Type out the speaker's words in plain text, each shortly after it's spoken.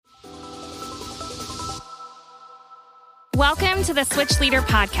Welcome to the Switch Leader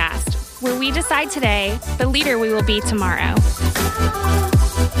Podcast, where we decide today the leader we will be tomorrow.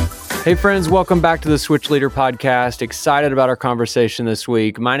 Hey friends, welcome back to the Switch Leader Podcast. Excited about our conversation this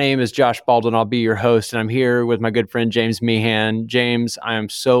week. My name is Josh Baldwin. I'll be your host, and I'm here with my good friend James Meehan. James, I am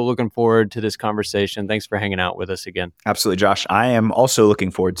so looking forward to this conversation. Thanks for hanging out with us again. Absolutely, Josh. I am also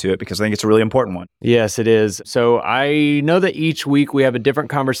looking forward to it because I think it's a really important one. Yes, it is. So I know that each week we have a different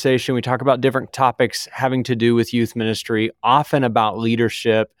conversation. We talk about different topics having to do with youth ministry, often about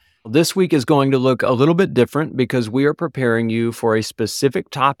leadership. This week is going to look a little bit different because we are preparing you for a specific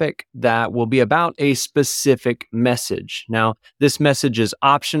topic that will be about a specific message. Now, this message is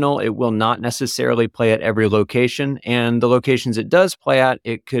optional. It will not necessarily play at every location, and the locations it does play at,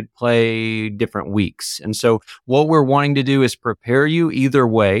 it could play different weeks. And so what we're wanting to do is prepare you either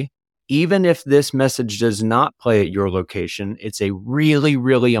way. Even if this message does not play at your location, it's a really,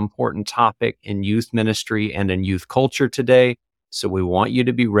 really important topic in youth ministry and in youth culture today. So we want you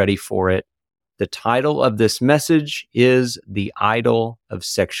to be ready for it. The title of this message is The Idol of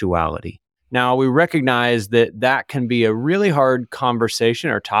Sexuality. Now, we recognize that that can be a really hard conversation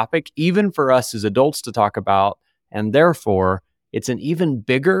or topic, even for us as adults to talk about, and therefore, it's an even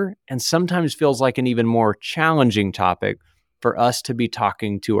bigger and sometimes feels like an even more challenging topic for us to be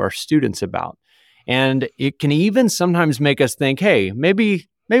talking to our students about. And it can even sometimes make us think, hey, maybe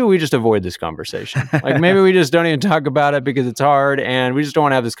we just avoid this conversation. Like maybe we just don't even talk about it because it's hard and we just don't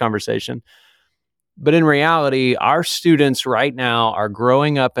want to have this conversation. But in reality, our students right now are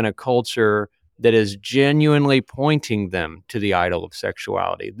growing up in a culture that is genuinely pointing them to the idol of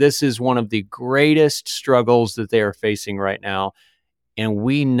sexuality. This is one of the greatest struggles that they are facing right now. And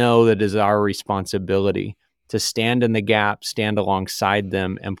we know that it is our responsibility to stand in the gap, stand alongside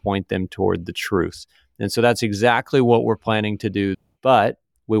them, and point them toward the truth. And so that's exactly what we're planning to do. But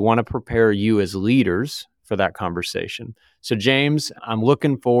we want to prepare you as leaders for that conversation. So James, I'm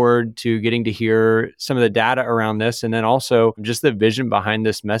looking forward to getting to hear some of the data around this and then also just the vision behind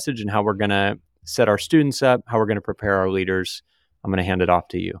this message and how we're going to set our students up, how we're going to prepare our leaders. I'm going to hand it off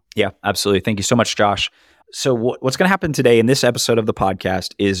to you. Yeah, absolutely. Thank you so much, Josh. So what's going to happen today in this episode of the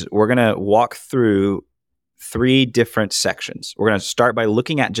podcast is we're going to walk through 3 different sections. We're going to start by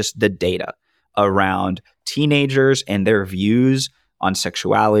looking at just the data around teenagers and their views on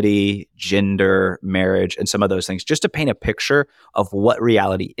sexuality, gender, marriage, and some of those things, just to paint a picture of what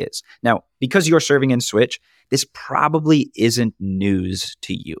reality is. Now, because you're serving in Switch, this probably isn't news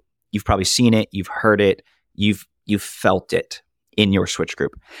to you. You've probably seen it, you've heard it, you've felt it in your Switch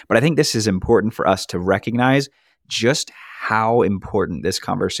group. But I think this is important for us to recognize just how important this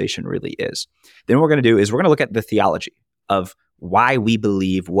conversation really is. Then what we're going to do is we're going to look at the theology of why we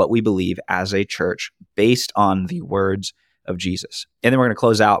believe what we believe as a church based on the words of Jesus. And then we're going to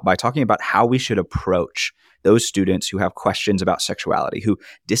close out by talking about how we should approach those students who have questions about sexuality, who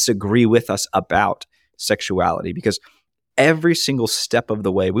disagree with us about sexuality, because every single step of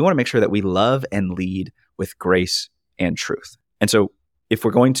the way, we want to make sure that we love and lead with grace and truth. And so if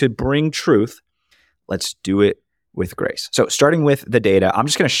we're going to bring truth, let's do it with grace. So starting with the data, I'm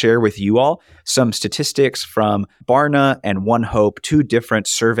just going to share with you all some statistics from Barna and One Hope, 2 different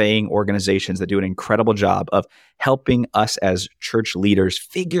surveying organizations that do an incredible job of helping us as church leaders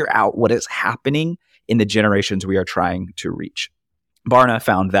figure out what is happening in the generations we are trying to reach. Barna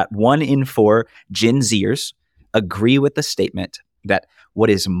found that 1 in 4 Gen Zers agree with the statement that what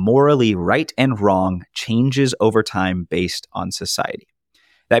is morally right and wrong changes over time based on society.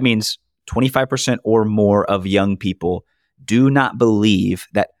 That means 25% or more of young people do not believe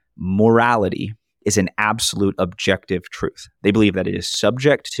that morality is an absolute objective truth. They believe that it is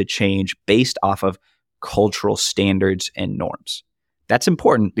subject to change based off of cultural standards and norms. That's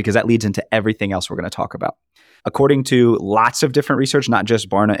important because that leads into everything else we're going to talk about. According to lots of different research, not just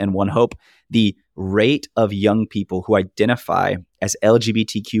Barna and One Hope, the rate of young people who identify as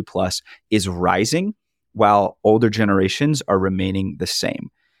LGBTQ+ is rising while older generations are remaining the same.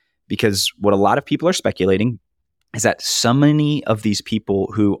 Because what a lot of people are speculating is that so many of these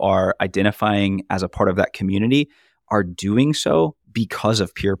people who are identifying as a part of that community are doing so because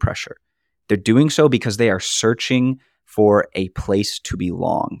of peer pressure. They're doing so because they are searching for a place to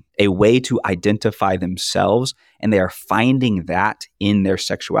belong, a way to identify themselves, and they are finding that in their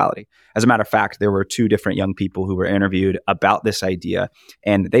sexuality. As a matter of fact, there were 2 different young people who were interviewed about this idea,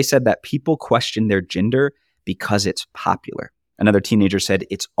 and they said that people question their gender because it's popular. Another teenager said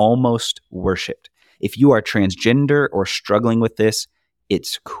it's almost worshipped. If you are transgender or struggling with this,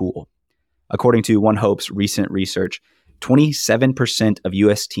 it's cool. According to One Hope's recent research, 27% of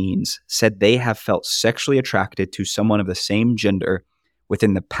U.S. teens said they have felt sexually attracted to someone of the same gender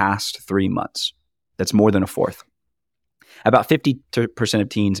within the past 3 months. That's more than a fourth. About 50% of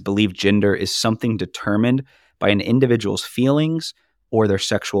teens believe gender is something determined by an individual's feelings or their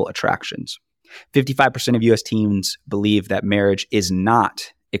sexual attractions. 55% of US teens believe that marriage is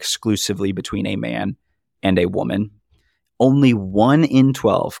not exclusively between a man and a woman. Only 1 in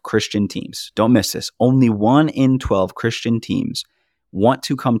 12 Christian teens, don't miss this, only 1 in 12 Christian teens want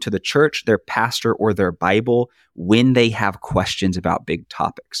to come to the church, their pastor, or their Bible when they have questions about big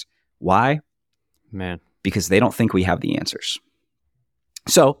topics. Why? Man. Because they don't think we have the answers.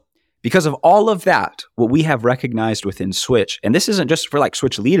 So, because of all of that, what we have recognized within Switch, and this isn't just for like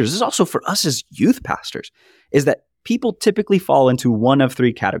Switch leaders, this is also for us as youth pastors, is that people typically fall into one of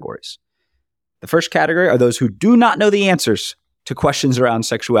 3 categories. The first category are those who do not know the answers to questions around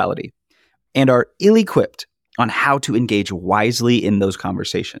sexuality and are ill-equipped on how to engage wisely in those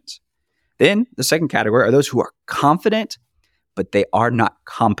conversations. Then the second category are those who are confident, but they are not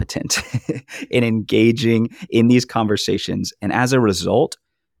competent in engaging in these conversations. And as a result,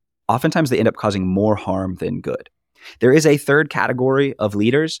 oftentimes they end up causing more harm than good. There is a third category of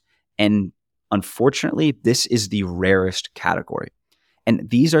leaders, and unfortunately, this is the rarest category. And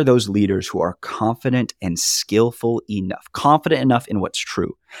these are those leaders who are confident and skillful enough, confident enough in what's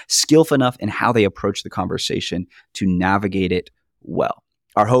true, skillful enough in how they approach the conversation to navigate it well.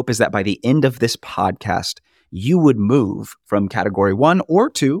 Our hope is that by the end of this podcast, you would move from category 1 or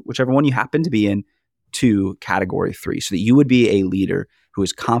 2, whichever one you happen to be in, to category 3, so that you would be a leader who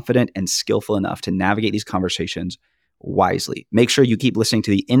is confident and skillful enough to navigate these conversations wisely. Make sure you keep listening to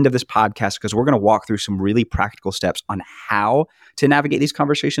the end of this podcast because we're going to walk through some really practical steps on how to navigate these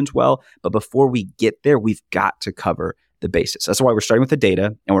conversations well. But before we get there, we've got to cover the basics. That's why we're starting with the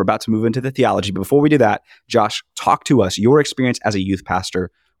data and we're about to move into the theology. But before we do that, Josh, talk to us, your experience as a youth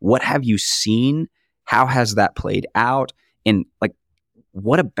pastor. What have you seen? How has that played out? And like,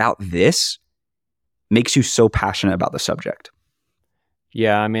 what about this makes you so passionate about the subject?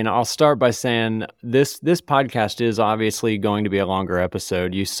 Yeah, I mean, I'll start by saying this podcast is obviously going to be a longer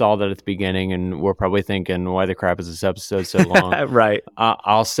episode. You saw that at the beginning, and we're probably thinking, why the crap is this episode so long? Right.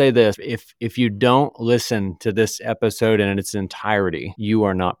 I'll say this. If you don't listen to this episode in its entirety, you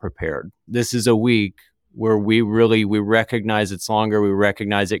are not prepared. This is a week where we recognize it's longer. We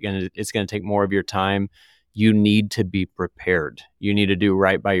recognize it's going to take more of your time. You need to be prepared. You need to do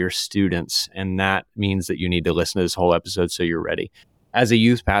right by your students. And that means that you need to listen to this whole episode so you're ready. As a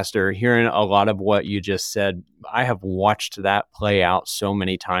youth pastor, hearing a lot of what you just said, I have watched that play out so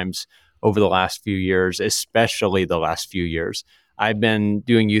many times over the last few years, especially the last few years. I've been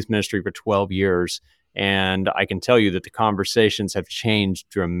doing youth ministry for 12 years, and I can tell you that the conversations have changed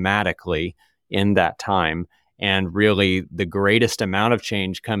dramatically in that time, and really the greatest amount of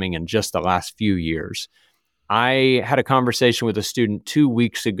change coming in just the last few years. I had a conversation with a student 2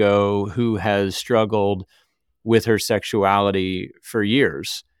 weeks ago who has struggled with her sexuality for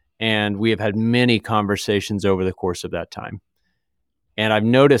years. And we have had many conversations over the course of that time. And I've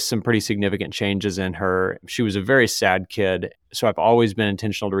noticed some pretty significant changes in her. She was a very sad kid, so I've always been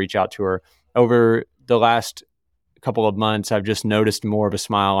intentional to reach out to her. Over the last couple of months, I've just noticed more of a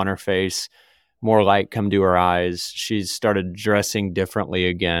smile on her face, more light come to her eyes. She's started dressing differently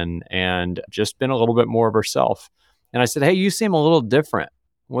again and just been a little bit more of herself. And I said, hey, you seem a little different.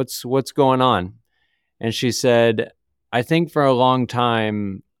 What's going on? And she said, I think for a long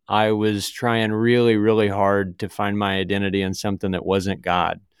time, I was trying really, really hard to find my identity in something that wasn't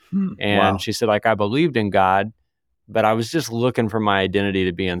God. And She said, like, I believed in God, but I was just looking for my identity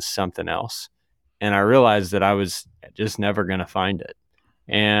to be in something else. And I realized that I was just never going to find it.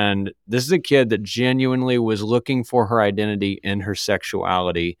 And this is a kid that genuinely was looking for her identity in her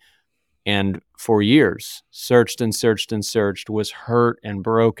sexuality. And for years, searched and searched and searched, was hurt and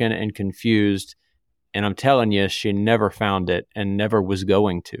broken and confused. And I'm telling you, she never found it and never was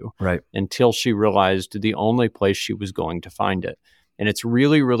going to, right, until she realized the only place she was going to find it. And it's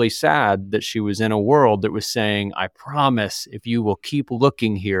really, really sad that she was in a world that was saying, I promise if you will keep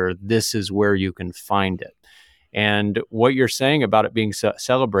looking here, this is where you can find it. And what you're saying about it being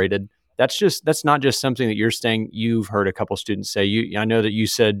celebrated, that's not just something that you're saying. You've heard a couple students say. I know that you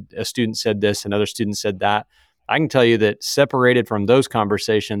said a student said this, another student said that. I can tell you that separated from those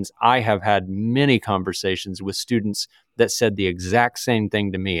conversations, I have had many conversations with students that said the exact same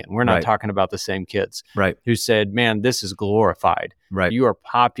thing to me. And we're not talking about the same kids, who said, man, this is glorified. You are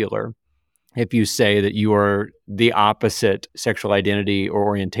popular if you say that you are the opposite sexual identity or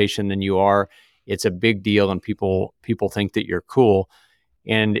orientation than you are. It's a big deal, and people think that you're cool.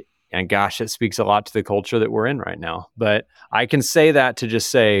 And gosh, it speaks a lot to the culture that we're in right now. But I can say that to just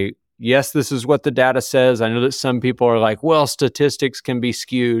say, yes, this is what the data says. I know that some people are like, well, statistics can be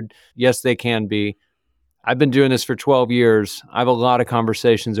skewed. Yes, they can be. I've been doing this for 12 years. I have a lot of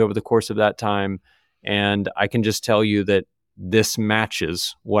conversations over the course of that time. And I can just tell you that this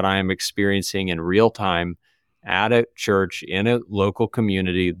matches what I am experiencing in real time at a church, in a local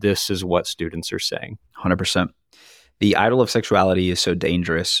community. This is what students are saying. 100%. The idol of sexuality is so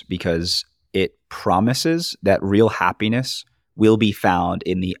dangerous because it promises that real happiness will be found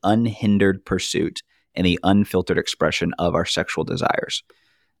in the unhindered pursuit and the unfiltered expression of our sexual desires.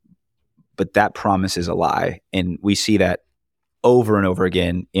 But that promise is a lie. And we see that over and over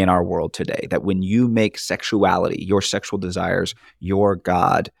again in our world today, that when you make sexuality, your sexual desires, your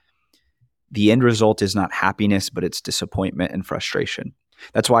God, the end result is not happiness, but it's disappointment and frustration.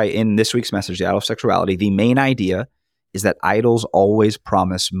 That's why in this week's message, The Idol of Sexuality, the main idea is that idols always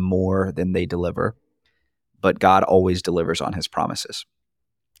promise more than they deliver, but God always delivers on his promises.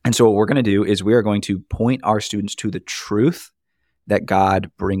 And so what we're going to do is we are going to point our students to the truth that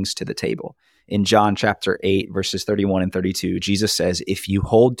God brings to the table. In John chapter 8, verses 31 and 32, Jesus says, "If you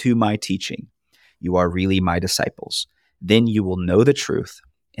hold to my teaching, you are really my disciples. Then you will know the truth,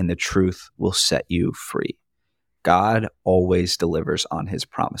 and the truth will set you free." God always delivers on his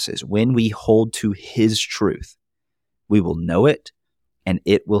promises. When we hold to his truth, we will know it, and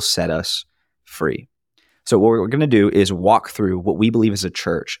it will set us free. So what we're going to do is walk through what we believe as a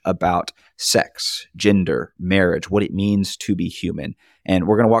church about sex, gender, marriage, what it means to be human. And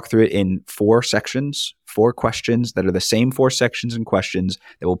we're going to walk through it in 4 sections, 4 questions that are the same 4 sections and questions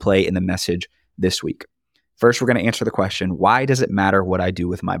that will play in the message this week. First, we're going to answer the question, why does it matter what I do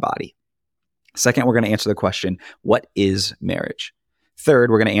with my body? Second, we're going to answer the question, what is marriage?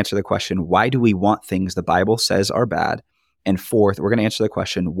 Third, we're going to answer the question, why do we want things the Bible says are bad? And fourth, we're going to answer the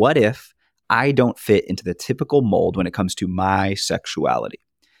question, what if I don't fit into the typical mold when it comes to my sexuality?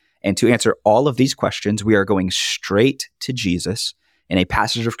 And to answer all of these questions, we are going straight to Jesus in a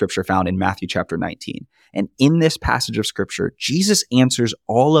passage of scripture found in Matthew chapter 19. And in this passage of scripture, Jesus answers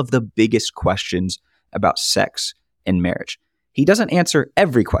all of the biggest questions about sex and marriage. He doesn't answer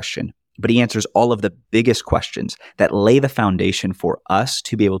every question, but he answers all of the biggest questions that lay the foundation for us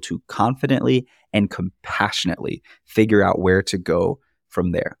to be able to confidently and compassionately figure out where to go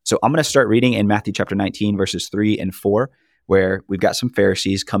from there. So I'm going to start reading in Matthew chapter 19, verses 3 and 4, where we've got some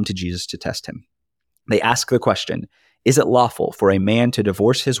Pharisees come to Jesus to test him. They ask the question, is it lawful for a man to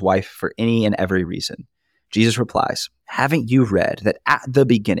divorce his wife for any and every reason? Jesus replies, haven't you read that at the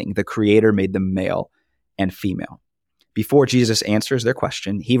beginning, the Creator made them male and female? Before Jesus answers their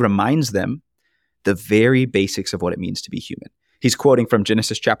question, he reminds them the very basics of what it means to be human. He's quoting from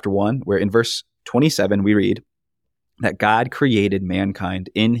Genesis chapter 1, where in verse 27, we read that God created mankind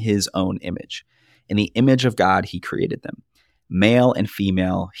in his own image. In the image of God, he created them. Male and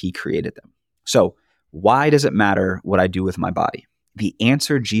female, he created them. So why does it matter what I do with my body? The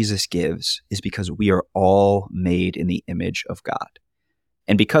answer Jesus gives is because we are all made in the image of God.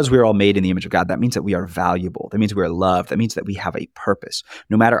 And because we're all made in the image of God, that means that we are valuable. That means we are loved. That means that we have a purpose.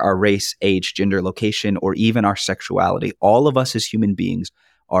 No matter our race, age, gender, location, or even our sexuality, all of us as human beings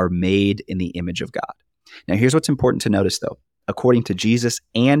are made in the image of God. Now, here's what's important to notice, though. According to Jesus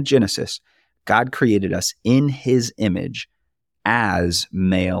and Genesis, God created us in his image as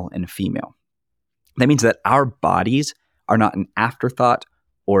male and female. That means that our bodies are not an afterthought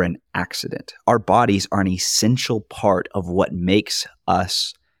or an accident. Our bodies are an essential part of what makes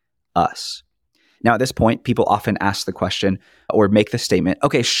us us. Now, at this point, people often ask the question or make the statement,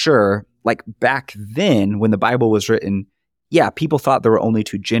 okay, sure, like back then when the Bible was written, yeah, people thought there were only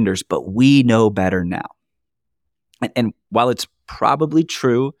 2 genders, but we know better now. And while it's probably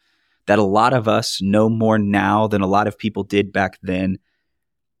true that a lot of us know more now than a lot of people did back then,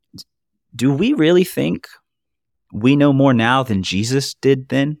 do we really think we know more now than Jesus did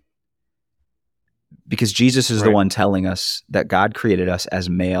then? Because Jesus is the one telling us that God created us as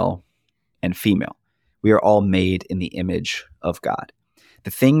male and female. We are all made in the image of God.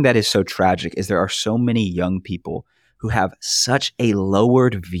 The thing that is so tragic is there are so many young people who have such a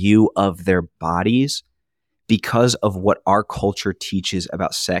lowered view of their bodies because of what our culture teaches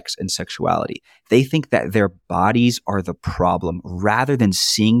about sex and sexuality. They think that their bodies are the problem rather than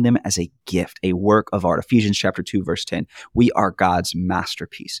seeing them as a gift, a work of art. Ephesians chapter 2, verse 10, we are God's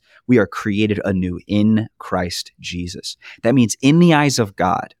masterpiece. We are created anew in Christ Jesus. That means in the eyes of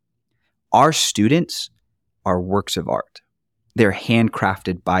God, our students are works of art. They're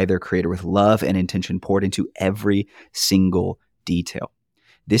handcrafted by their Creator with love and intention poured into every single detail.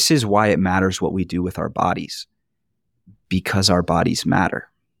 This is why it matters what we do with our bodies, because our bodies matter.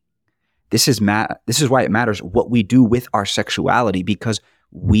 This is why it matters what we do with our sexuality, because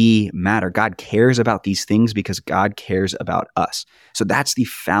we matter. God cares about these things because God cares about us. So that's the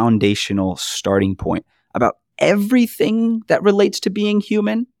foundational starting point about everything that relates to being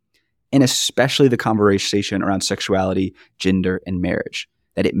human, and especially the conversation around sexuality, gender, and marriage.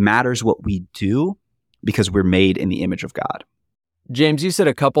 That it matters what we do because we're made in the image of God. James, you said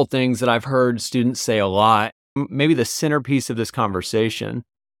a couple things that I've heard students say a lot. Maybe the centerpiece of this conversation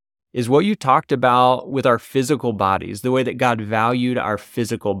is what you talked about with our physical bodies, the way that God valued our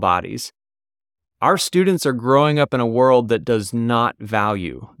physical bodies. Our students are growing up in a world that does not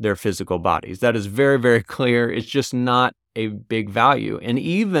value their physical bodies. That is very, very clear. It's just not a big value. And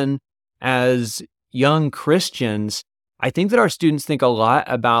even as young Christians, I think that our students think a lot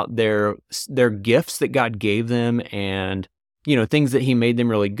about their gifts that God gave them and, things that he made them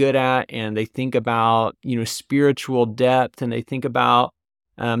really good at. And they think about, spiritual depth, and they think about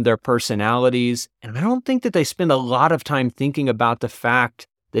their personalities. And I don't think that they spend a lot of time thinking about the fact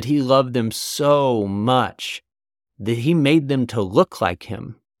that he loved them so much that he made them to look like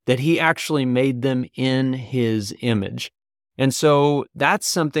him, that he actually made them in his image. And so that's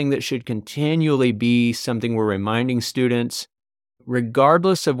something that should continually be something we're reminding students,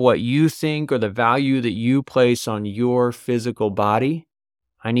 regardless of what you think or the value that you place on your physical body.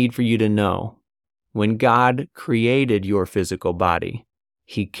 I need for you to know, when God created your physical body,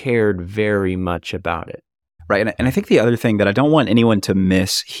 he cared very much about it. Right. And I think the other thing that I don't want anyone to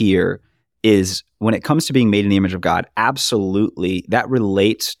miss here is when it comes to being made in the image of God, absolutely, that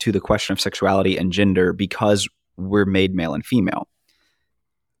relates to the question of sexuality and gender because we're made male and female.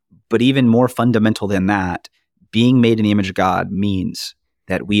 But even more fundamental than that, being made in the image of God means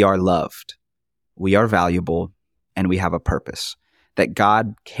that we are loved, we are valuable, and we have a purpose. That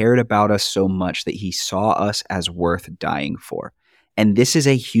God cared about us so much that he saw us as worth dying for. And this is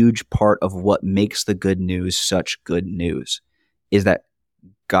a huge part of what makes the good news such good news, is that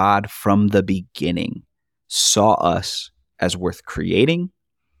God from the beginning saw us as worth creating,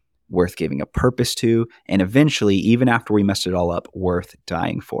 worth giving a purpose to, and eventually, even after we messed it all up, worth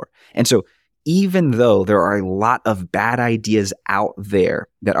dying for. And so even though there are a lot of bad ideas out there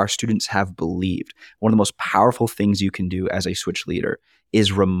that our students have believed, one of the most powerful things you can do as a Switch leader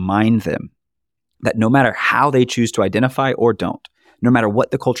is remind them that no matter how they choose to identify or don't, no matter what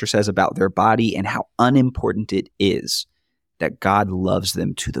the culture says about their body and how unimportant it is, that God loves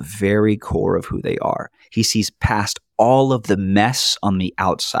them to the very core of who they are. He sees past all of the mess on the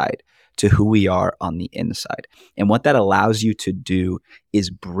outside to who we are on the inside. And what that allows you to do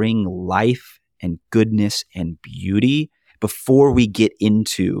is bring life and goodness and beauty before we get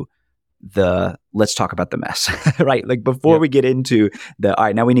into let's talk about the mess, right? Like before we get into all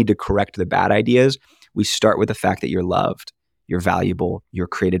right, now we need to correct the bad ideas. We start with the fact that you're loved, you're valuable, you're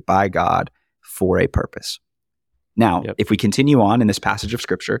created by God for a purpose. Now, if we continue on in this passage of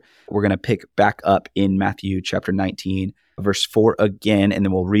scripture, we're going to pick back up in Matthew chapter 19, verse 4 again, and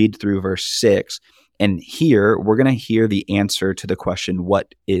then we'll read through verse 6. And here we're going to hear the answer to the question,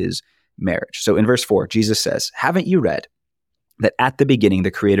 what is marriage? So in verse 4, Jesus says, "Haven't you read that at the beginning the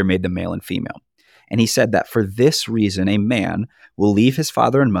Creator made them male and female? And he said that for this reason a man will leave his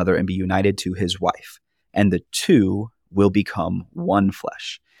father and mother and be united to his wife, and the two will become one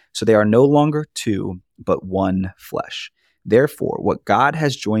flesh. So they are no longer two, but one flesh. Therefore, what God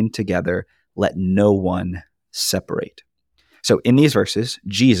has joined together, let no one separate." So in these verses,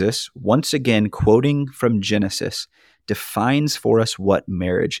 Jesus, once again quoting from Genesis, defines for us what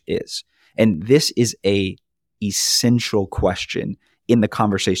marriage is. And this is a essential question in the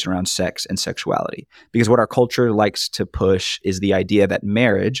conversation around sex and sexuality. Because what our culture likes to push is the idea that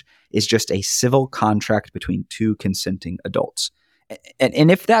marriage is just a civil contract between two consenting adults.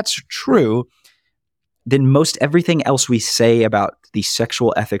 And if that's true, then most everything else we say about the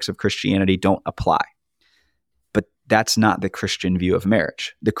sexual ethics of Christianity don't apply. But that's not the Christian view of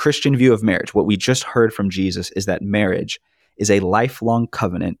marriage. The Christian view of marriage, what we just heard from Jesus, is that marriage is a lifelong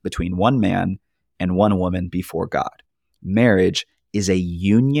covenant between one man and one woman before God. Marriage is a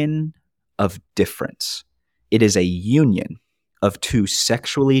union of difference. It is a union of two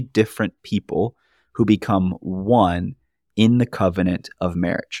sexually different people who become one in the covenant of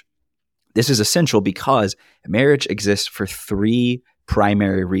marriage. This is essential because marriage exists for three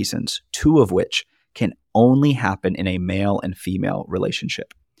primary reasons, two of which can only happen in a male and female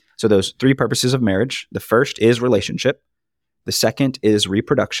relationship. So those three purposes of marriage, the first is relationship, the second is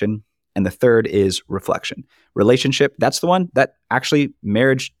reproduction, and the third is reflection. Relationship, that's the one that actually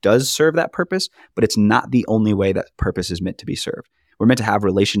marriage does serve that purpose, but it's not the only way that purpose is meant to be served. We're meant to have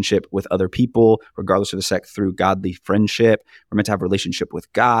relationship with other people, regardless of the sex, through godly friendship. We're meant to have relationship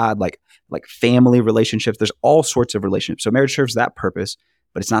with God, like family relationships. There's all sorts of relationships. So marriage serves that purpose,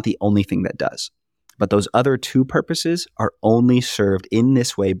 but it's not the only thing that does. But those other two purposes are only served in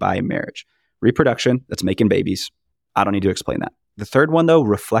this way by marriage. Reproduction, that's making babies. I don't need to explain that. The third one, though,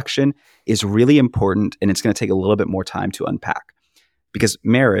 reflection, is really important, and it's going to take a little bit more time to unpack, because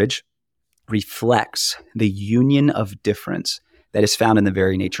marriage reflects the union of difference that is found in the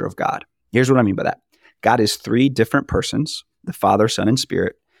very nature of God. Here's what I mean by that. God is three different persons, the Father, Son, and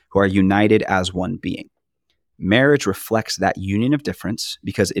Spirit, who are united as one being. Marriage reflects that union of difference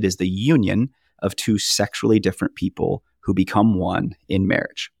because it is the union of two sexually different people who become one in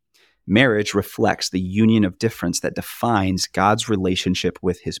marriage. Marriage reflects the union of difference that defines God's relationship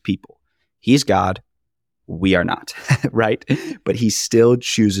with his people. He's God, we are not, right? But he still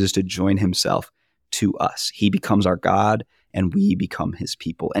chooses to join himself to us. He becomes our God and we become his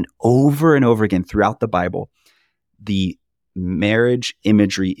people. And over again throughout the Bible, the marriage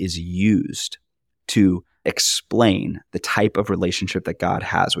imagery is used to explain the type of relationship that God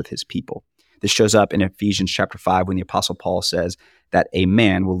has with his people. This shows up in Ephesians chapter 5 when the Apostle Paul says that a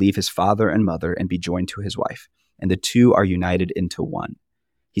man will leave his father and mother and be joined to his wife, and the two are united into one.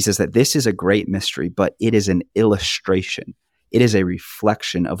 He says that this is a great mystery, but it is an illustration. It is a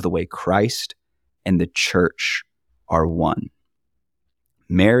reflection of the way Christ and the church are one.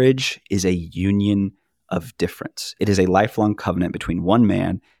 Marriage is a union of difference. It is a lifelong covenant between one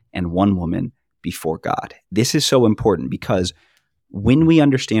man and one woman before God. This is so important because when we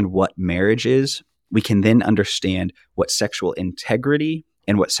understand what marriage is, we can then understand what sexual integrity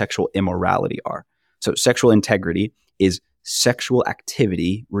and what sexual immorality are. So sexual integrity is sexual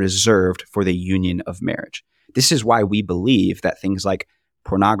activity reserved for the union of marriage. This is why we believe that things like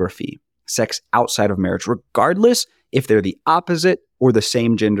pornography, sex outside of marriage, regardless if they're the opposite or the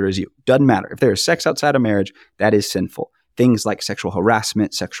same gender as you, doesn't matter. If there is sex outside of marriage, that is sinful. Things like sexual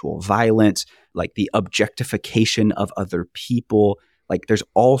harassment, sexual violence, like the objectification of other people, like there's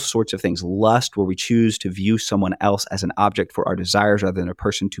all sorts of things. Lust, where we choose to view someone else as an object for our desires rather than a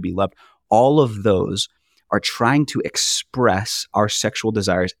person to be loved. All of those are trying to express our sexual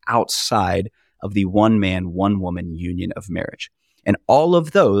desires outside of the one man, one woman union of marriage. And all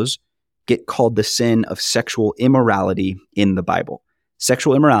of those get called the sin of sexual immorality in the Bible.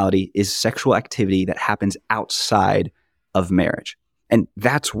 Sexual immorality is sexual activity that happens outside of marriage. And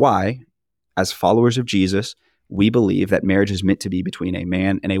that's why, as followers of Jesus, we believe that marriage is meant to be between a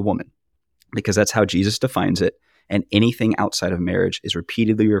man and a woman, because that's how Jesus defines it. And anything outside of marriage is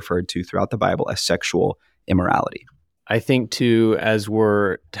repeatedly referred to throughout the Bible as sexual immorality. I think too, as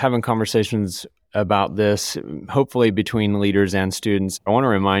we're having conversations about this, hopefully between leaders and students, I want to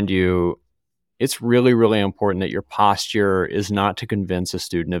remind you, it's really, really important that your posture is not to convince a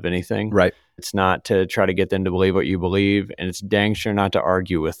student of anything. Right. It's not to try to get them to believe what you believe, and it's dang sure not to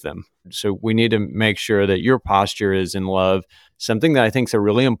argue with them. So we need to make sure that your posture is in love. Something that I think is a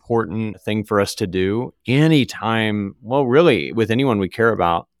really important thing for us to do anytime, well, really with anyone we care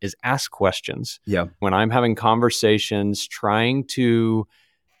about, is ask questions. Yeah. When I'm having conversations trying to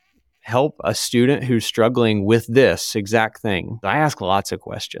help a student who's struggling with this exact thing, I ask lots of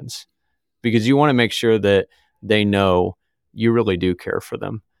questions because you want to make sure that they know you really do care for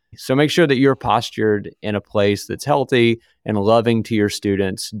them. So make sure that you're postured in a place that's healthy and loving to your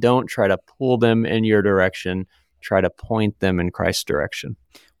students. Don't try to pull them in your direction. Try to point them in Christ's direction.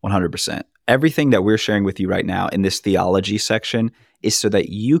 100%. Everything that we're sharing with you right now in this theology section is so that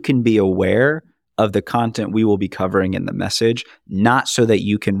you can be aware of the content we will be covering in the message, not so that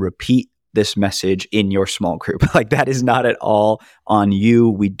you can repeat this message in your small group. Like, that is not at all on you.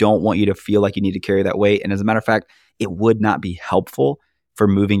 We don't want you to feel like you need to carry that weight. And as a matter of fact, it would not be helpful for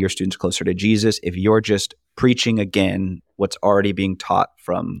moving your students closer to Jesus if you're just preaching again what's already being taught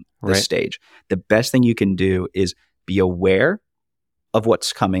from the stage. The best thing you can do is be aware of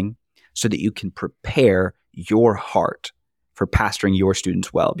what's coming so that you can prepare your heart for pastoring your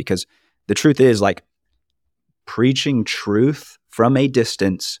students well. Because the truth is, like, preaching truth from a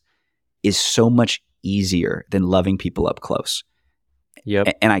distance is so much easier than loving people up close.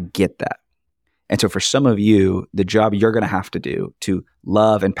 Yep. And I get that. And so for some of you, the job you're going to have to do to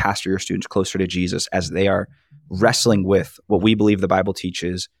love and pastor your students closer to Jesus as they are wrestling with what we believe the Bible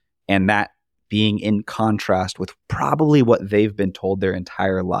teaches, and that being in contrast with probably what they've been told their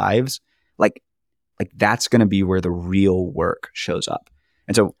entire lives, like that's going to be where the real work shows up.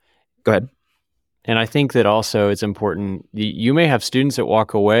 And so go ahead. And I think that also it's important. You may have students that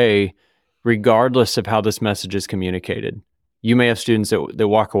walk away regardless of how this message is communicated. You may have students that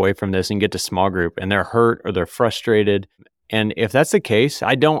walk away from this and get to small group and they're hurt or they're frustrated. And if that's the case,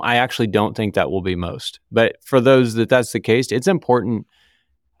 I actually don't think that will be most. But for those that's the case, it's important,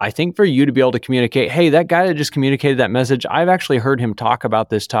 I think, for you to be able to communicate, hey, that guy that just communicated that message, I've actually heard him talk about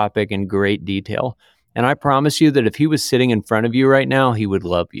this topic in great detail. And I promise you that if he was sitting in front of you right now, he would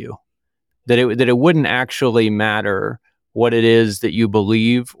love you. that it wouldn't actually matter what it is that you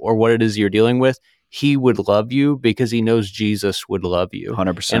believe or what it is you're dealing with. He would love you because he knows Jesus would love you.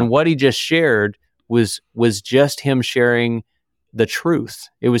 100%. And what he just shared was just him sharing the truth.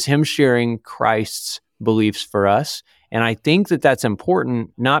 It was him sharing Christ's beliefs for us. And I think that that's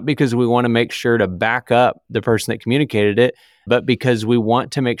important, not because we want to make sure to back up the person that communicated it, but because we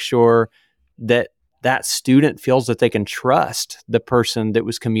want to make sure that that student feels that they can trust the person that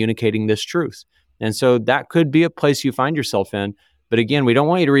was communicating this truth. And so that could be a place you find yourself in. But again, we don't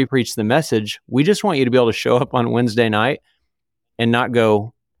want you to re-preach the message. We just want you to be able to show up on Wednesday night and not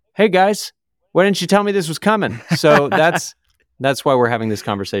go, "Hey guys, why didn't you tell me this was coming?" So that's why we're having this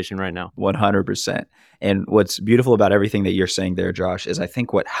conversation right now. 100%. And what's beautiful about everything that you're saying there, Josh, is I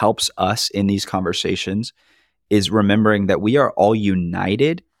think what helps us in these conversations is remembering that we are all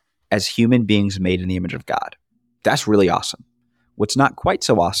united as human beings made in the image of God. That's really awesome. What's not quite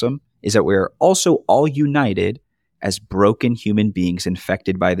so awesome is that we're also all united as broken human beings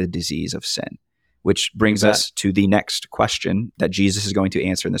infected by the disease of sin, which brings us to the next question that Jesus is going to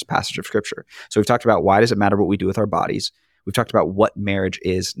answer in this passage of Scripture. So we've talked about why does it matter what we do with our bodies? We've talked about what marriage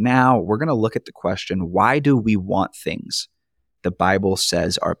is. Now we're going to look at the question, why do we want things the Bible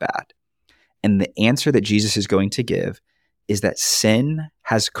says are bad? And the answer that Jesus is going to give is that sin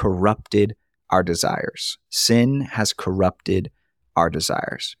has corrupted our desires. Sin has corrupted our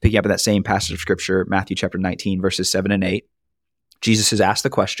desires. Picking up in that same passage of Scripture, Matthew chapter 19, verses 7 and 8, Jesus has asked the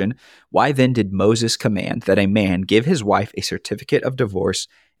question, why then did Moses command that a man give his wife a certificate of divorce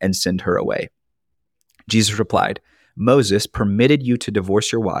and send her away? Jesus replied, Moses permitted you to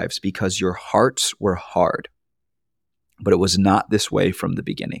divorce your wives because your hearts were hard, but it was not this way from the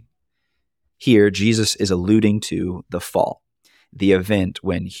beginning. Here, Jesus is alluding to the fall, the event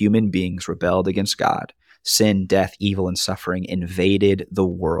when human beings rebelled against God. Sin, death, evil, and suffering invaded the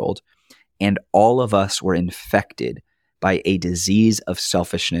world, and all of us were infected by a disease of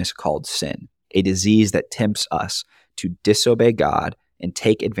selfishness called sin, a disease that tempts us to disobey God and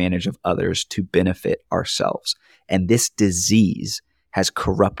take advantage of others to benefit ourselves. And this disease has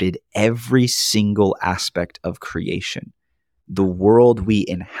corrupted every single aspect of creation, the world we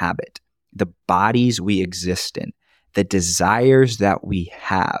inhabit, the bodies we exist in, the desires that we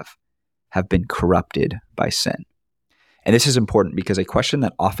have been corrupted by sin. And this is important because a question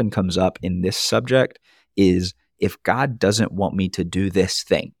that often comes up in this subject is, if God doesn't want me to do this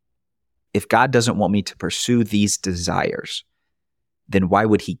thing, if God doesn't want me to pursue these desires, then why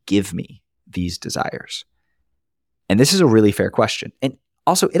would he give me these desires? And this is a really fair question. And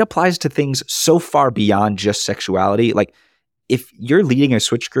also, it applies to things so far beyond just sexuality. Like, if you're leading a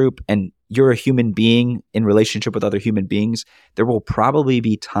switch group and you're a human being in relationship with other human beings, there will probably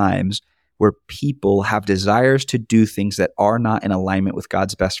be times where people have desires to do things that are not in alignment with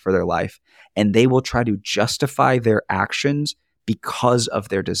God's best for their life, and they will try to justify their actions because of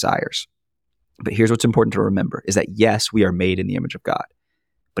their desires. But here's what's important to remember is that yes, we are made in the image of God,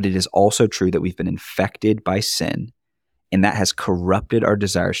 but it is also true that we've been infected by sin, and that has corrupted our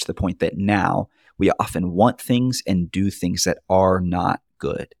desires to the point that now we often want things and do things that are not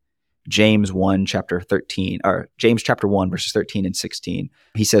good. James chapter 1, verses 13 and 16,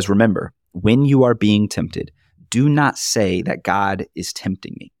 he says, remember, when you are being tempted, do not say that God is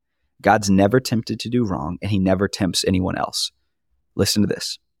tempting me. God's never tempted to do wrong, and he never tempts anyone else. Listen to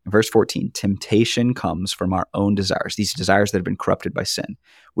this. Verse 14, temptation comes from our own desires, these desires that have been corrupted by sin,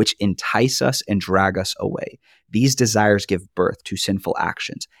 which entice us and drag us away. These desires give birth to sinful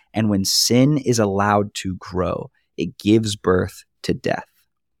actions. And when sin is allowed to grow, it gives birth to death.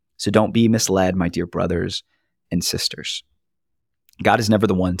 So don't be misled, my dear brothers and sisters. God is never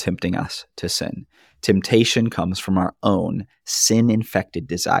the one tempting us to sin. Temptation comes from our own sin-infected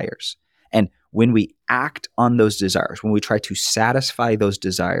desires. And when we act on those desires, when we try to satisfy those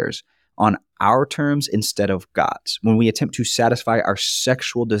desires on our terms instead of God's, when we attempt to satisfy our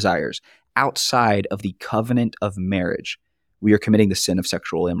sexual desires outside of the covenant of marriage, we are committing the sin of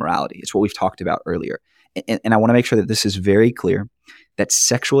sexual immorality. It's what we've talked about earlier. And I want to make sure that this is very clear, that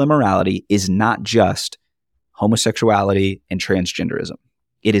sexual immorality is not just homosexuality and transgenderism.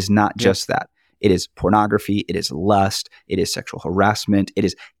 It is not just that. It is pornography, it is lust, it is sexual harassment, it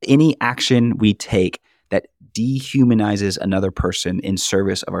is any action we take that dehumanizes another person in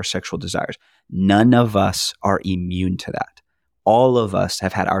service of our sexual desires. None of us are immune to that. All of us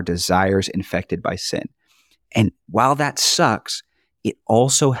have had our desires infected by sin. And while that sucks, it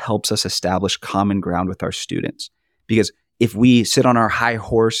also helps us establish common ground with our students. Because if we sit on our high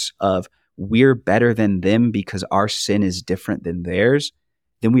horse of we're better than them because our sin is different than theirs,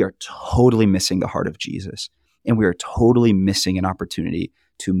 then we are totally missing the heart of Jesus. And we are totally missing an opportunity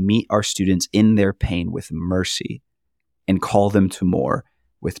to meet our students in their pain with mercy and call them to more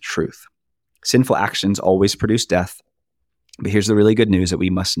with truth. Sinful actions always produce death, but here's the really good news that we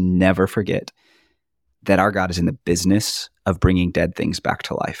must never forget, that our God is in the business of bringing dead things back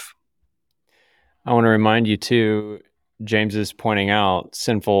to life. I want to remind you too, James is pointing out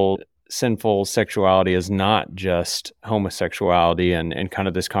sinful sexuality is not just homosexuality and kind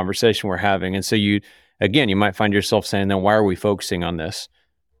of this conversation we're having. And so you might find yourself saying, then why are we focusing on this?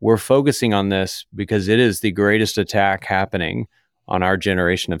 We're focusing on this because it is the greatest attack happening on our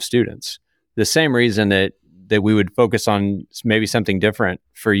generation of students. The same reason that we would focus on maybe something different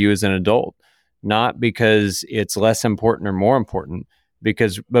for you as an adult, not because it's less important or more important,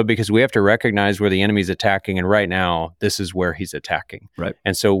 but because we have to recognize where the enemy's attacking, and right now this is where he's attacking. Right.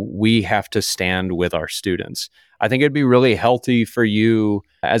 And so we have to stand with our students. I think it'd be really healthy for you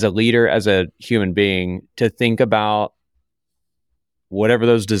as a leader, as a human being, to think about whatever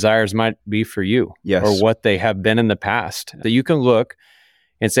those desires might be for you, yes, or what they have been in the past. That you can look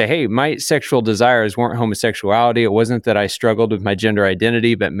and say, hey, my sexual desires weren't homosexuality. It wasn't that I struggled with my gender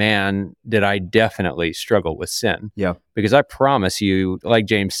identity, but man, did I definitely struggle with sin. Yeah. Because I promise you, like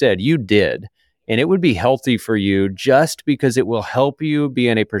James said, you did. And it would be healthy for you just because it will help you be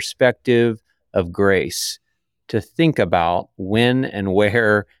in a perspective of grace to think about when and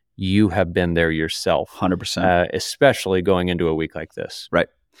where you have been there yourself. 100%. Especially going into a week like this. Right.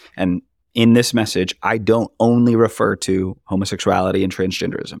 And in this message, I don't only refer to homosexuality and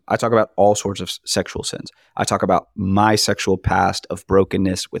transgenderism. I talk about all sorts of sexual sins. I talk about my sexual past of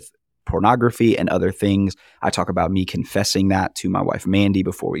brokenness with pornography and other things. I talk about me confessing that to my wife, Mandy,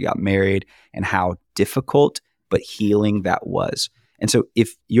 before we got married, and how difficult but healing that was. And so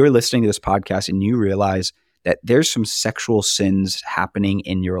if you're listening to this podcast and you realize that there's some sexual sins happening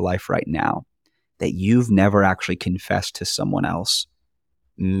in your life right now that you've never actually confessed to someone else,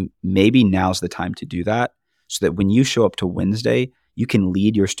 maybe now's the time to do that, so that when you show up to Wednesday, you can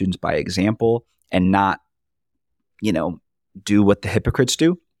lead your students by example and not, do what the hypocrites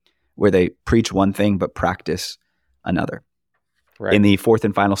do, where they preach one thing but practice another. Right. In the fourth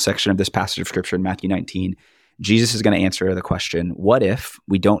and final section of this passage of scripture in Matthew 19, Jesus is going to answer the question, what if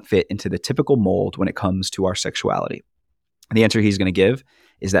we don't fit into the typical mold when it comes to our sexuality? And the answer he's going to give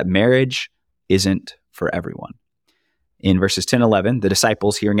is that marriage isn't for everyone. In verses 10 and 11, the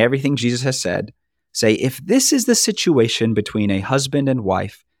disciples, hearing everything Jesus has said, say, if this is the situation between a husband and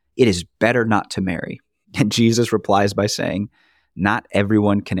wife, it is better not to marry. And Jesus replies by saying, not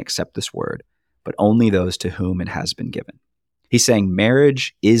everyone can accept this word, but only those to whom it has been given. He's saying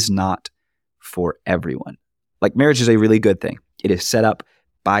marriage is not for everyone. Like, marriage is a really good thing. It is set up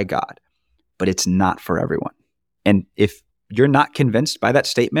by God, but it's not for everyone. And if you're not convinced by that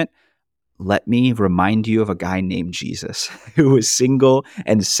statement, let me remind you of a guy named Jesus who was single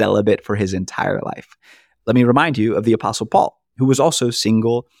and celibate for his entire life. Let me remind you of the Apostle Paul, who was also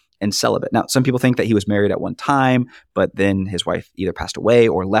single and celibate. Now, some people think that he was married at one time, but then his wife either passed away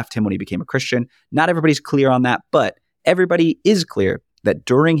or left him when he became a Christian. Not everybody's clear on that, but everybody is clear that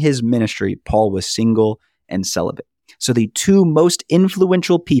during his ministry, Paul was single and celibate. So the two most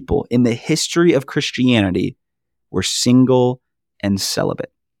influential people in the history of Christianity were single and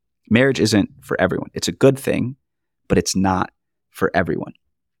celibate. Marriage isn't for everyone. It's a good thing, but it's not for everyone.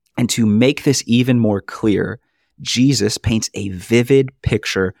 And to make this even more clear, Jesus paints a vivid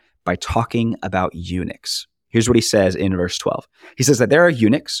picture by talking about eunuchs. Here's what he says in verse 12. He says that there are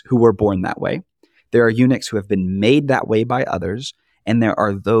eunuchs who were born that way. There are eunuchs who have been made that way by others. And there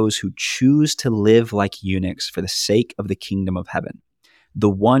are those who choose to live like eunuchs for the sake of the kingdom of heaven. The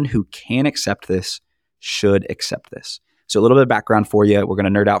one who can accept this should accept this. So a little bit of background for you. We're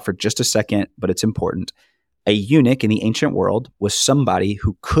going to nerd out for just a second, but it's important. A eunuch in the ancient world was somebody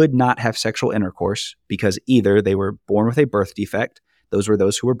who could not have sexual intercourse because either they were born with a birth defect, those were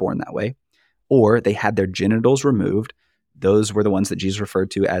those who were born that way, or they had their genitals removed. Those were the ones that Jesus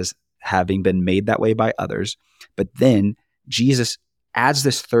referred to as having been made that way by others. But then Jesus adds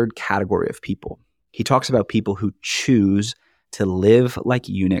this third category of people. He talks about people who choose to live like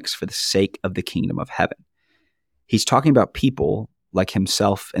eunuchs for the sake of the kingdom of heaven. He's talking about people like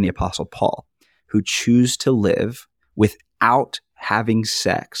himself and the Apostle Paul who choose to live without having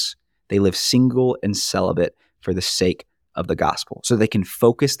sex. They live single and celibate for the sake of the gospel so they can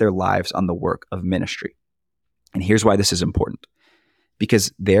focus their lives on the work of ministry. And here's why this is important.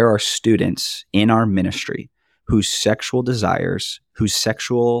 Because there are students in our ministry whose sexual desires, whose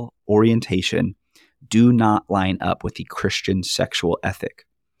sexual orientation do not line up with the Christian sexual ethic.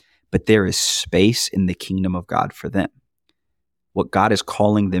 But there is space in the kingdom of God for them. What God is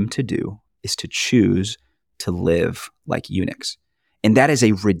calling them to do is to choose to live like eunuchs. And that is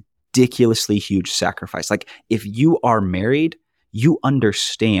a ridiculously huge sacrifice. Like, if you are married, you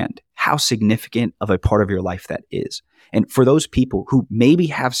understand how significant of a part of your life that is. And for those people who maybe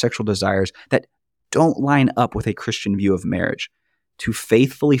have sexual desires that don't line up with a Christian view of marriage, to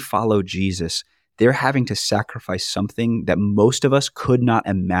faithfully follow Jesus, they're having to sacrifice something that most of us could not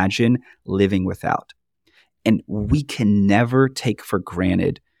imagine living without. And we can never take for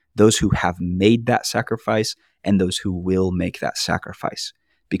granted those who have made that sacrifice and those who will make that sacrifice,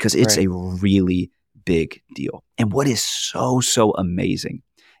 because it's Right. a really big deal. And what is so amazing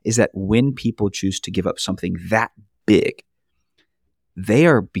is that when people choose to give up something that big, they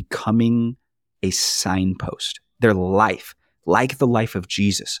are becoming a signpost. Their life, like the life of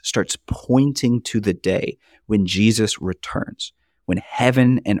Jesus, starts pointing to the day when Jesus returns, when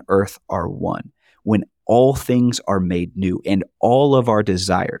heaven and earth are one, when all things are made new, and all of our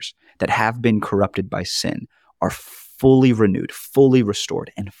desires that have been corrupted by sin are fully renewed, fully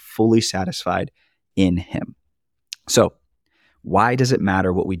restored, and fully satisfied in Him. So, why does it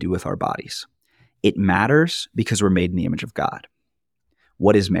matter what we do with our bodies? It matters because we're made in the image of God.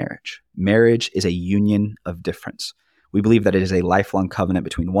 What is marriage? Marriage is a union of difference. We believe that it is a lifelong covenant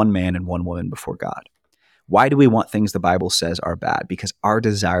between one man and one woman before God. Why do we want things the Bible says are bad? Because our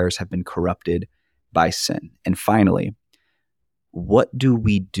desires have been corrupted by sin. And finally, what do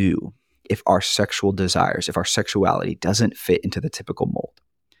we do if our sexual desires, if our sexuality doesn't fit into the typical mold?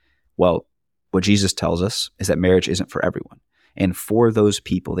 Well, what Jesus tells us is that marriage isn't for everyone. And for those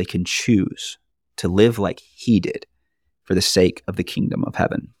people, they can choose to live like He did for the sake of the kingdom of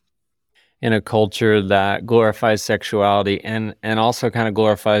heaven. In a culture that glorifies sexuality and also kind of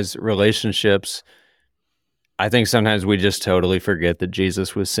glorifies relationships, I think sometimes we just totally forget that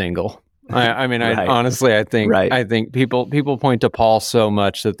Jesus was single. I mean, Right. I think people point to Paul so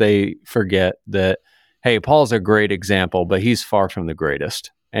much that they forget that, hey, Paul's a great example, but he's far from the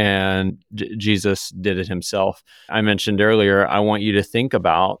greatest. And Jesus did it himself. I mentioned earlier, I want you to think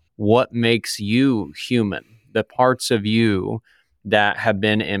about what makes you human, the parts of you that have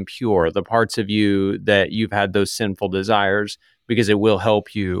been impure, the parts of you that you've had those sinful desires, because it will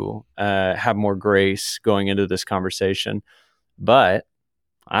help you have more grace going into this conversation. But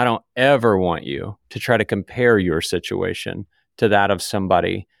I don't ever want you to try to compare your situation to that of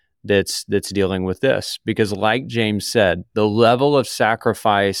somebody that's dealing with this, because like James said, the level of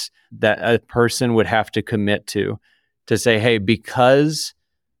sacrifice that a person would have to commit to say, hey, because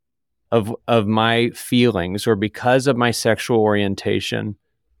of my feelings or because of my sexual orientation,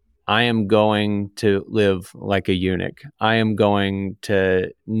 I am going to live like a eunuch. I am going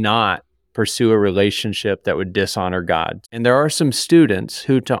to not pursue a relationship that would dishonor God. And there are some students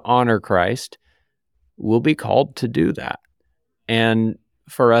who, to honor Christ, will be called to do that. And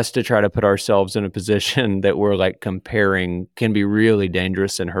for us to try to put ourselves in a position that we're like comparing can be really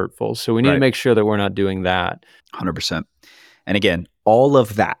dangerous and hurtful. So we need to make sure that we're not doing that. 100%. And again, all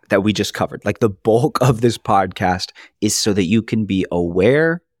of that we just covered, like the bulk of this podcast, is so that you can be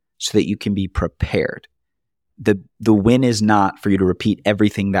aware, so that you can be prepared. The win is not for you to repeat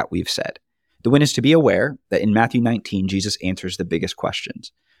everything that we've said. The win is to be aware that in Matthew 19, Jesus answers the biggest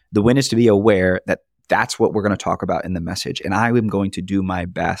questions. The win is to be aware that that's what we're going to talk about in the message. And I am going to do my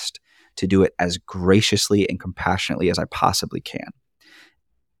best to do it as graciously and compassionately as I possibly can.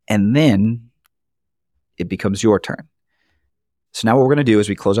 And then it becomes your turn. So now what we're going to do as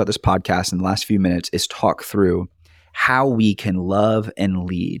we close out this podcast in the last few minutes is talk through how we can love and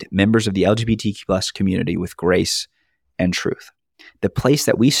lead members of the LGBTQ plus community with grace and truth. The place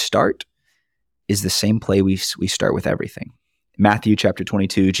that we start is the same place we start with everything. Matthew chapter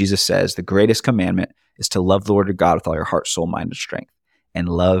 22, Jesus says, the greatest commandment is to love the Lord your God with all your heart, soul, mind, and strength, and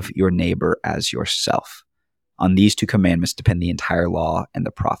love your neighbor as yourself. On these two commandments depend the entire law and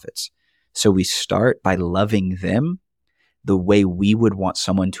the prophets. So we start by loving them the way we would want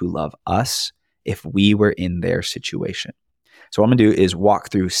someone to love us if we were in their situation. So what I'm going to do is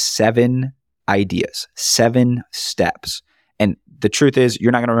walk through 7 ideas, 7 steps. And the truth is,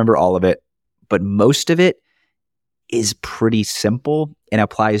 you're not going to remember all of it, but most of it is pretty simple and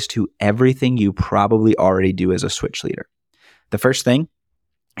applies to everything you probably already do as a switch leader. The first thing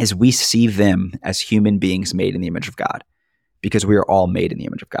is we see them as human beings made in the image of God, because we are all made in the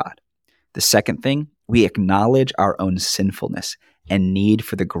image of God. The second thing, we acknowledge our own sinfulness and need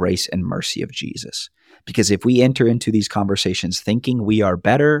for the grace and mercy of Jesus. Because if we enter into these conversations thinking we are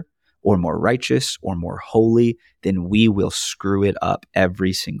better or more righteous or more holy, then we will screw it up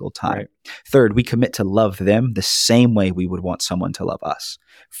every single time. Right. Third, we commit to love them the same way we would want someone to love us.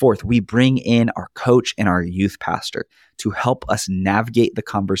 Fourth, we bring in our coach and our youth pastor to help us navigate the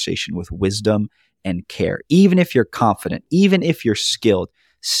conversation with wisdom and care. Even if you're confident, even if you're skilled,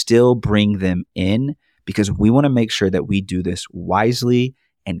 still bring them in, because we want to make sure that we do this wisely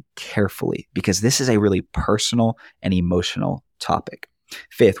and carefully, because this is a really personal and emotional topic.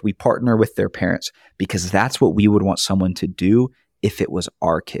 Fifth, we partner with their parents, because that's what we would want someone to do if it was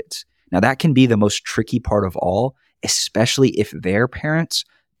our kids. Now, that can be the most tricky part of all, especially if their parents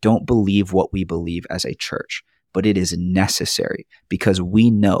don't believe what we believe as a church. But it is necessary, because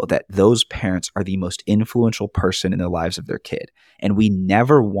we know that those parents are the most influential person in the lives of their kid. And we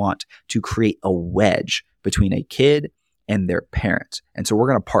never want to create a wedge between a kid and their parents. And so we're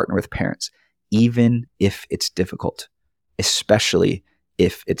going to partner with parents, even if it's difficult, especially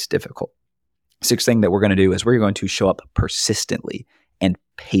if it's difficult. Sixth thing that we're going to do is we're going to show up persistently and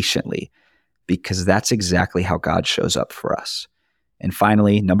patiently, because that's exactly how God shows up for us. And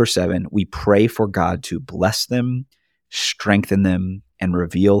finally, number 7, we pray for God to bless them, strengthen them, and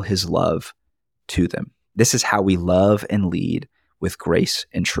reveal his love to them. This is how we love and lead with grace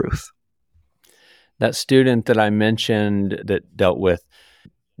and truth. That student that I mentioned that dealt with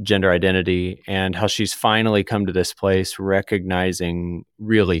gender identity and how she's finally come to this place recognizing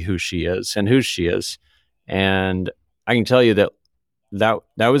really who she is and who she is. And I can tell you that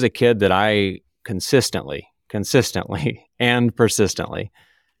was a kid that I consistently and persistently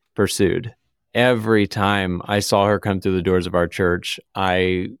pursued. Every time I saw her come through the doors of our church,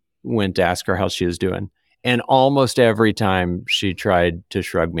 I went to ask her how she was doing. And almost every time she tried to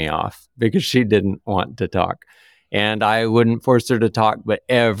shrug me off because she didn't want to talk. And I wouldn't force her to talk, but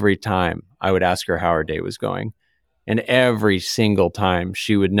every time I would ask her how her day was going. And every single time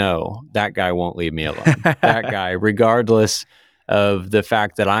she would know that guy won't leave me alone. That guy, regardless of the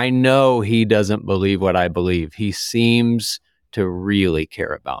fact that I know he doesn't believe what I believe, he seems to really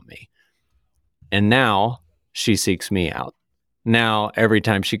care about me. And now she seeks me out. Now, every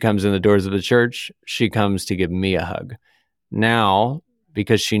time she comes in the doors of the church, she comes to give me a hug. Now,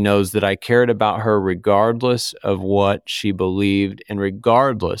 because she knows that I cared about her regardless of what she believed and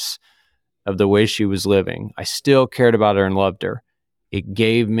regardless of the way she was living, I still cared about her and loved her. It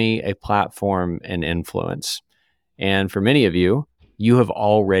gave me a platform and influence. And for many of you, you have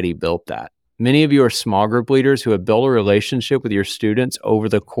already built that. Many of you are small group leaders who have built a relationship with your students over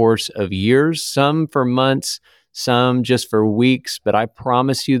the course of years, some for months, some just for weeks, but I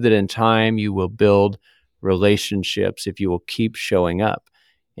promise you that in time you will build relationships if you will keep showing up.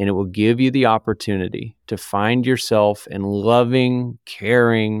 And it will give you the opportunity to find yourself in loving,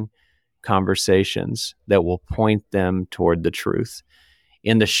 caring conversations that will point them toward the truth.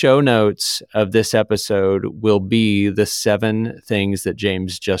 In the show notes of this episode will be the 7 things that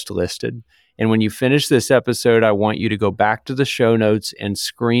James just listed. And when you finish this episode, I want you to go back to the show notes and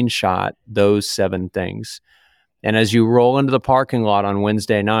screenshot those 7 things. And as you roll into the parking lot on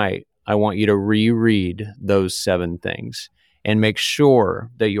Wednesday night, I want you to reread those 7 things and make sure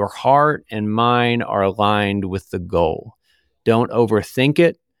that your heart and mind are aligned with the goal. Don't overthink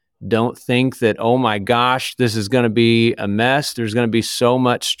it. Don't think that, oh my gosh, this is going to be a mess. There's going to be so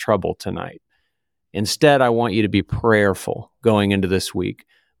much trouble tonight. Instead, I want you to be prayerful going into this week,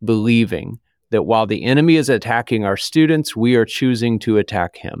 believing that while the enemy is attacking our students, we are choosing to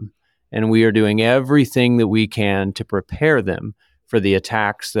attack him. And we are doing everything that we can to prepare them for the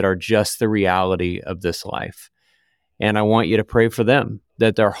attacks that are just the reality of this life. And I want you to pray for them,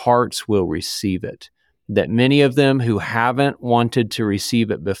 that their hearts will receive it, that many of them who haven't wanted to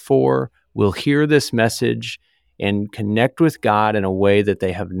receive it before will hear this message and connect with God in a way that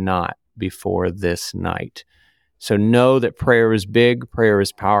they have not before this night. So know that prayer is big, prayer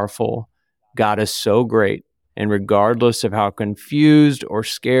is powerful. God is so great. And regardless of how confused or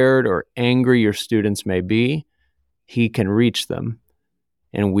scared or angry your students may be, he can reach them.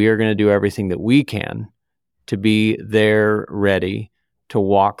 And we are going to do everything that we can to be there ready to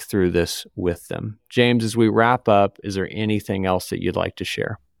walk through this with them. James, as we wrap up, is there anything else that you'd like to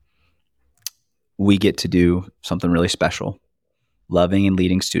share? We get to do something really special, loving and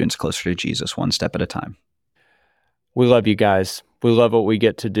leading students closer to Jesus one step at a time. We love you guys. We love what we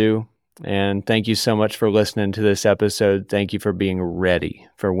get to do. And thank you so much for listening to this episode. Thank you for being ready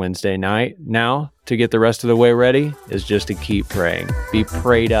for Wednesday night. Now, to get the rest of the way ready is just to keep praying. Be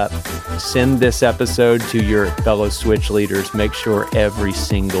prayed up. Send this episode to your fellow Switch leaders. Make sure every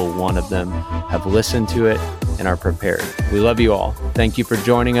single one of them have listened to it and are prepared. We love you all. Thank you for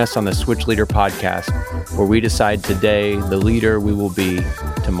joining us on the Switch Leader Podcast, where we decide today the leader we will be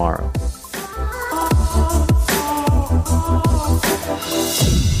tomorrow.